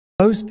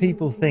Most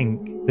people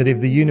think that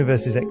if the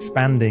universe is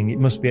expanding, it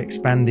must be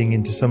expanding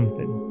into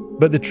something.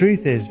 But the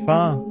truth is,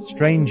 far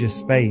stranger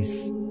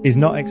space is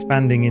not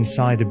expanding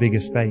inside a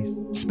bigger space.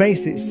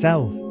 Space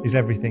itself is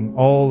everything,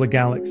 all the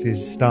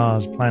galaxies,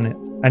 stars,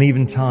 planets, and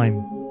even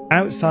time.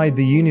 Outside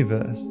the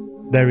universe,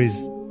 there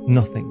is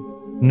nothing.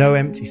 No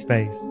empty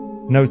space,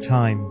 no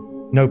time,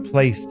 no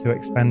place to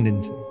expand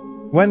into.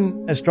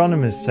 When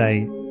astronomers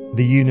say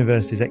the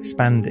universe is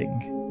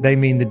expanding, they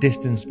mean the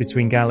distance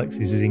between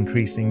galaxies is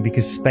increasing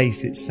because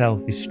space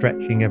itself is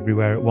stretching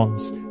everywhere at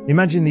once.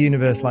 Imagine the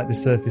universe like the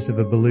surface of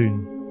a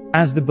balloon.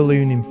 As the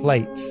balloon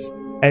inflates,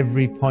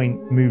 every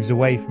point moves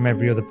away from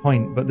every other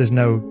point, but there's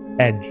no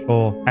edge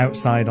or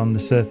outside on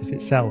the surface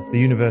itself. The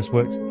universe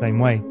works the same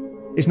way.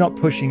 It's not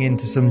pushing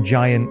into some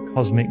giant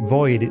cosmic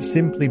void, it's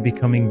simply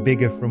becoming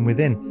bigger from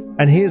within.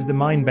 And here's the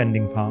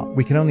mind-bending part.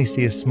 We can only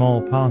see a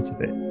small part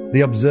of it,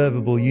 the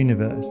observable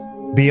universe.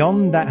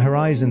 Beyond that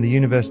horizon, the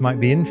universe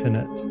might be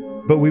infinite,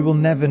 but we will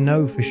never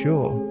know for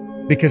sure,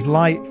 because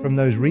light from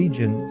those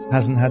regions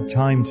hasn't had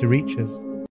time to reach us.